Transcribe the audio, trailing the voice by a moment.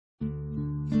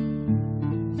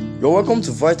You're welcome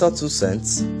to Vital 2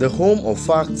 Cents, the home of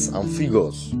facts and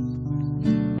figures.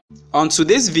 On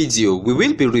today's video, we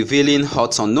will be revealing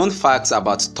hot unknown facts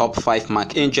about top 5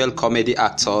 McAngel comedy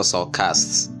actors or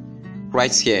casts.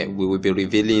 Right here, we will be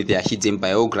revealing their hidden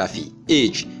biography,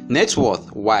 age, net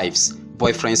worth, wives,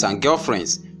 boyfriends and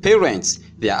girlfriends, parents,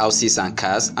 their houses and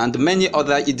cars, and many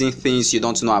other hidden things you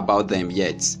don't know about them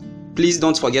yet. Please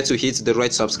don't forget to hit the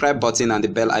red subscribe button and the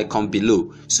bell icon below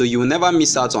so you will never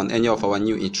miss out on any of our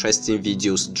new interesting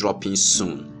videos dropping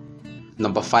soon.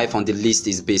 Number 5 on the list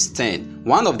is Baze,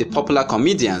 one of the popular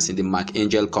comedians in the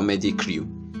McAngel comedy crew.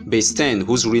 Baze,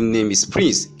 whose real name is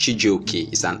Prince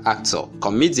Chijioke, is an actor,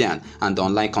 comedian, and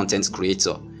online content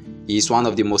creator. He is one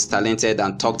of the most talented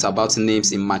and talked about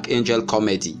names in McAngel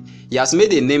comedy. He has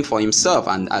made a name for himself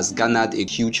and has garnered a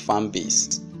huge fan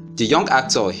base. The young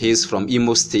actor hails from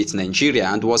Imo State, Nigeria,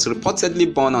 and was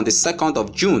reportedly born on the 2nd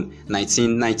of June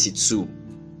 1992.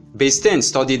 Baze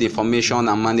studied Information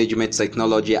and Management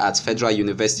Technology at Federal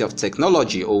University of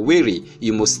Technology, Owerri,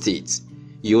 Imo State.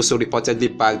 He also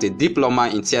reportedly bagged a diploma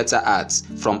in theatre arts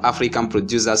from African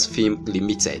Producers Film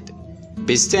Limited.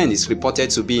 Baze is reported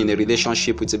to be in a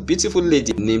relationship with a beautiful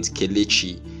lady named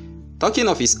Kelechi. Talking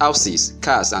of his houses,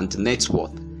 cars, and net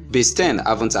worth, Baze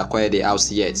haven't acquired a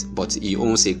house yet, but he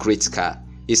owns a great car.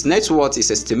 His net worth is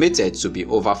estimated to be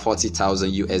over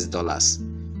 $40,000.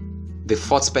 The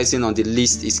 4th person on the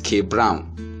list is Kbrown.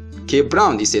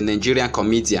 Kbrown is a Nigerian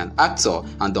comedian, actor,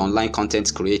 and online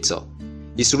content creator.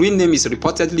 His real name is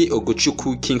reportedly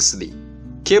Ogochukwu Kingsley.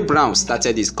 Kbrown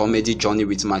started his comedy journey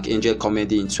with McAngel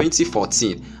comedy in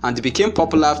 2014 and became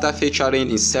popular after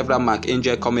featuring in several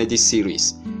McAngel comedy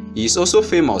series. He is also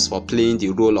famous for playing the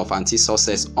role of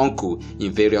anti-success uncle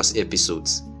in various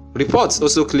episodes. Reports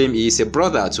also claim he is a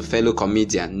brother to fellow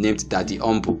comedian named Daddy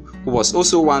Umbu, who was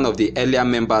also one of the earlier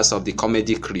members of the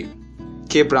comedy crew.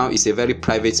 Kbrown is a very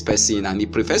private person and he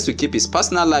prefers to keep his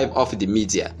personal life off the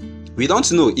media. We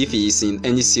don't know if he is in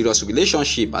any serious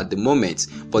relationship at the moment,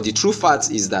 but the true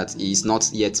fact is that he is not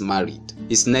yet married.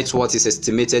 His net worth is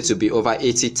estimated to be over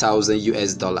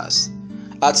 $80,000.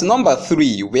 At number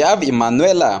 3, we have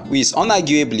Emmanuella, who is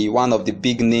unarguably one of the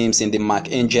big names in the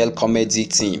McAngel comedy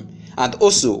team, and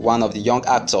also one of the young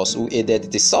actors who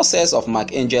aided the success of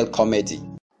McAngel comedy.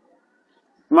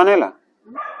 Emmanuella,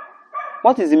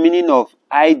 what is the meaning of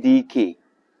IDK?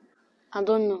 I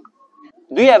don't know.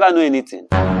 Do you ever know anything?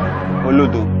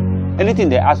 Olodo, anything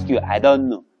they ask you, I don't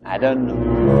know. I don't know.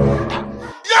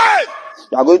 Yes!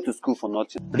 You are going to school for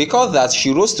nothing. Recall that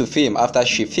she rose to fame after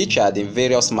she featured in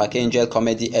various McAngel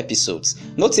comedy episodes,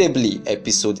 notably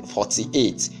episode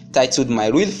 48, titled My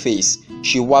Real Face.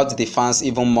 She wowed the fans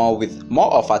even more with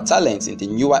more of her talent in the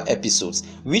newer episodes,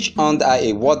 which earned her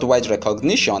a worldwide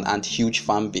recognition and huge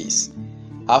fan base.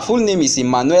 Her full name is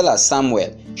Emmanuella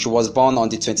Samuel. She was born on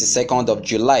the 22nd of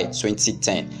July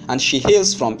 2010 and she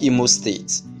hails from Imo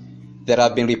State. There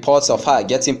have been reports of her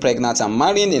getting pregnant and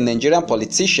marrying a Nigerian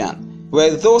politician.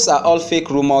 Well, those are all fake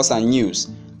rumors and news.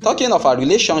 Talking of her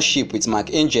relationship with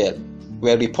McAngel,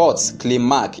 where reports claim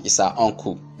Mark is her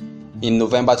uncle. In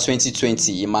November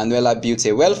 2020, Emmanuella built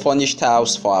a well-furnished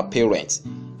house for her parents.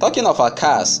 Talking of her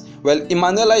cars, well,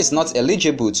 Emmanuella is not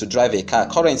eligible to drive a car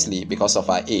currently because of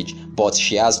her age, but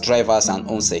she has drivers and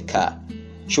owns a car.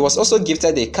 She was also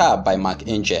gifted a car by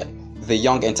McAngel. The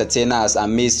young entertainer has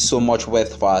amassed so much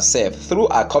wealth for herself through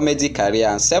her comedy career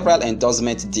and several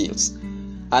endorsement deals.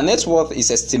 Her net worth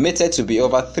is estimated to be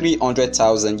over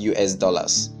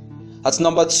 $300,000. At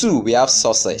number 2, we have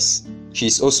Success. She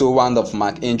is also one of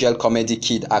McAngel comedy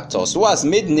kid actors who has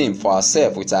made name for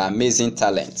herself with her amazing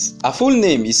talent. Her full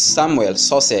name is Samuel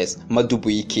Success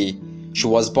Madubuike. She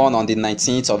was born on the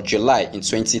 19th of July in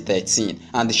 2013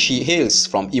 and she hails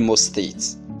from Imo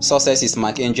State. Success is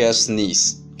McAngel's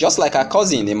niece. Just like her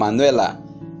cousin Emmanuella,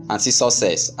 Aunty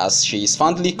Success, as she is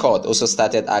fondly called, also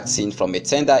started acting from a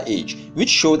tender age, which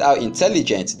showed how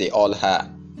intelligent they all are.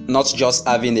 Not just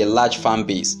having a large fan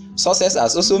base, Success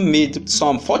has also made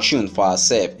some fortune for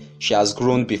herself. She has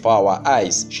grown before our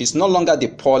eyes. She's no longer the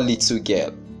poor little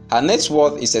girl. Her net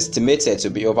worth is estimated to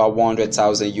be over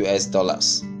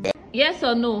 $100,000. Yes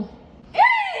or no?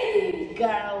 Hey,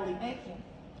 girl. Okay.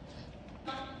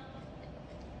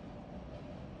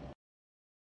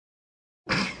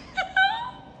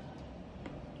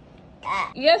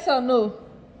 Yes or no?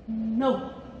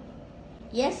 No.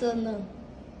 Yes or no?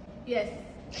 Yes.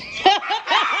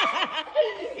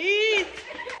 Eat.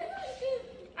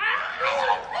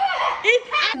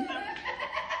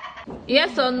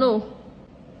 Yes or no?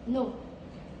 No.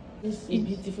 This is a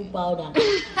beautiful powder.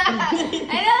 I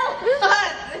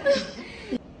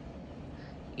know.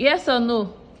 Yes or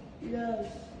no? Yes.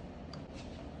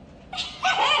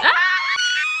 Ah!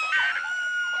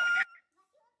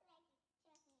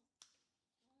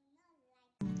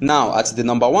 Now at the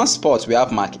number 1 spot we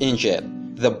have Mark Angel,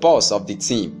 the boss of the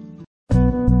team.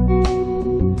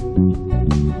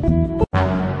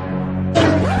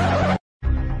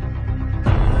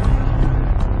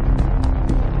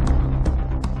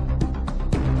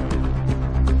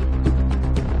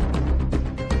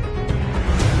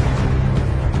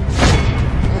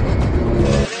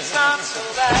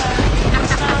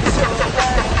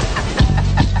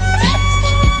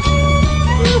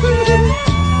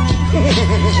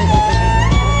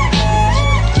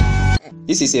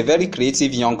 This is a very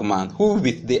creative young man who,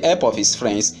 with the help of his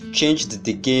friends, changed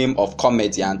the game of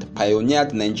comedy and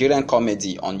pioneered Nigerian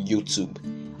comedy on YouTube.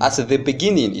 At the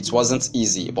beginning, it wasn't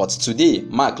easy, but today,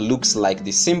 Mark looks like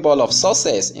the symbol of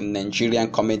success in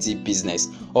Nigerian comedy business,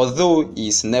 although he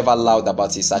is never loud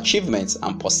about his achievements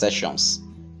and possessions.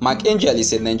 Mark Angel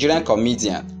is a Nigerian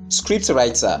comedian,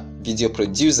 scriptwriter, video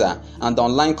producer, and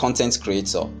online content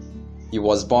creator. He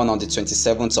was born on the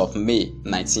 27th of May,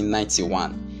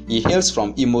 1991. He hails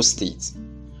from Imo State.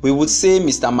 We would say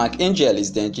Mr. Mark Angel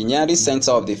is the engineering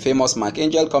center of the famous Mark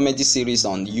Angel comedy series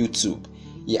on YouTube.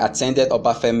 He attended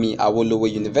Obafemi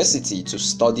Awolowo University to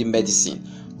study medicine,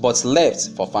 but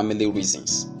left for family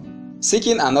reasons.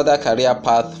 Seeking another career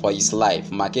path for his life,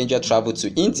 Mark Angel traveled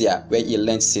to India where he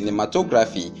learned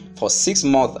cinematography for 6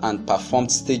 months and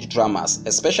performed stage dramas,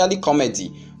 especially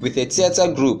comedy, with a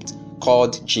theatre group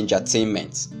called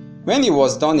Gingertainment. When he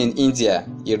was done in India,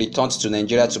 he returned to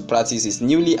Nigeria to practice his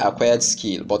newly acquired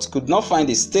skill but could not find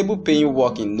a stable paying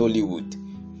work in Nollywood.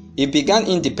 He began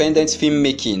independent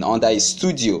filmmaking under his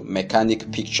studio,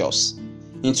 Mechanic Pictures.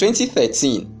 In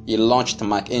 2013, he launched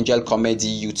Mark Angel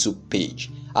Comedy YouTube page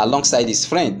alongside his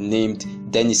friend named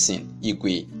Denison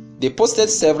Igwe. They posted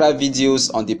several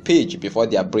videos on the page before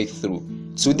their breakthrough.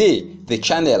 Today, the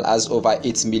channel has over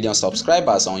 8 million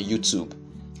subscribers on YouTube.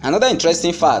 Another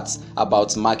interesting fact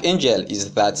about Mark Angel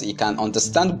is that he can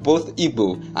understand both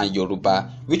Igbo and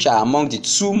Yoruba, which are among the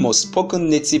 2 most spoken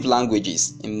native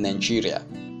languages in Nigeria.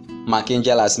 Mark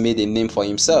Angel has made a name for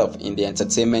himself in the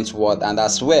entertainment world and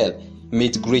as well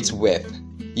made great wealth.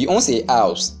 He owns a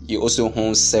house. He also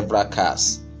owns several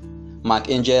cars. Mark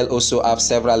Angel also has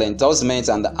several endorsements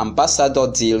and ambassador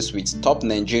deals with top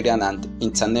Nigerian and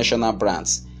international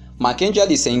brands. Mark Angel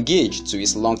is engaged to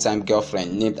his longtime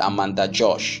girlfriend named Amanda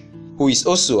Josh, who is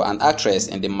also an actress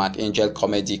in the Mark Angel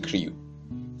comedy crew.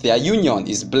 Their union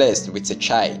is blessed with a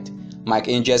child. Mark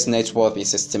Angel's net worth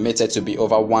is estimated to be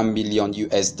over $1 million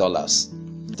US.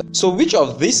 So which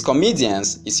of these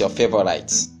comedians is your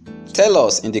favorite? Tell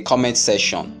us in the comment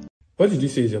section. What did you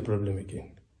say is your problem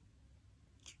again?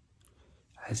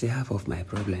 I say half of my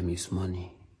problem is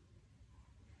money.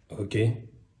 Okay.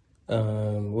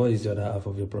 What is the other half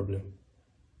of your problem?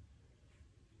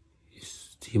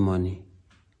 It's still money.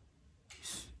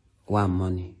 It's one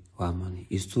money.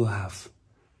 It's two half.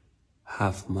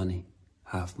 Half money,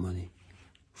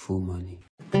 full money.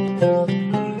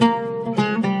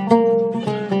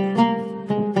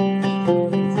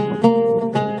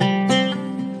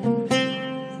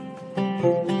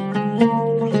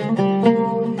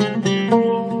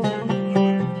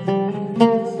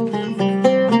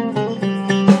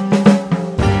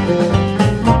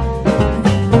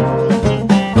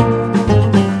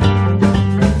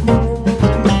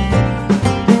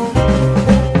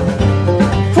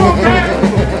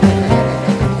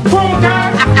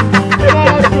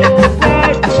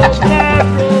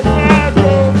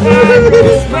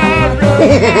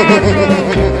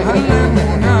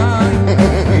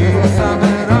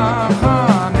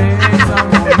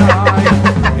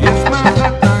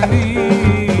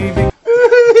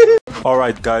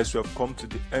 Alright guys, we have come to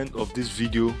the end of this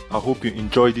video. I hope you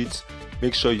enjoyed it.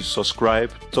 Make sure you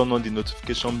subscribe, turn on the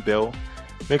notification bell,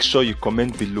 make sure you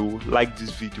comment below, like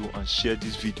this video and share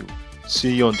this video.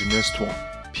 See you on the next one.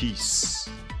 Peace.